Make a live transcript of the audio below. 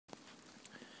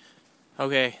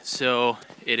Okay, so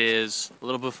it is a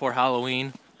little before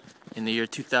Halloween in the year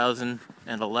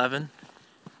 2011,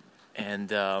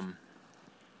 and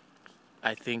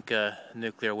I think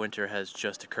nuclear winter has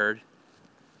just occurred.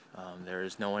 There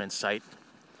is no one in sight.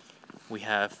 We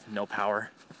have no power,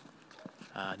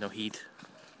 no heat,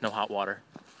 no hot water.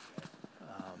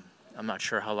 I'm not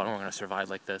sure how long we're going to survive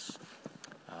like this.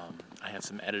 I have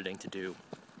some editing to do.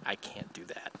 I can't do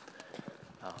that.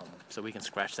 So we can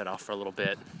scratch that off for a little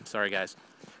bit. Sorry, guys.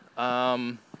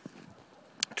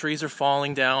 Trees are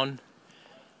falling down.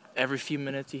 Every few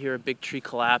minutes you hear a big tree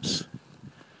collapse.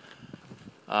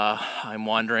 I'm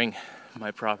wandering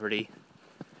my property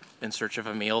in search of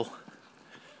a meal.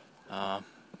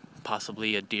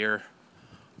 Possibly a deer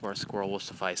or a squirrel will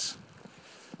suffice.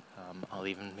 I'll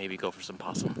even maybe go for some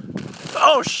possum.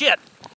 Oh shit!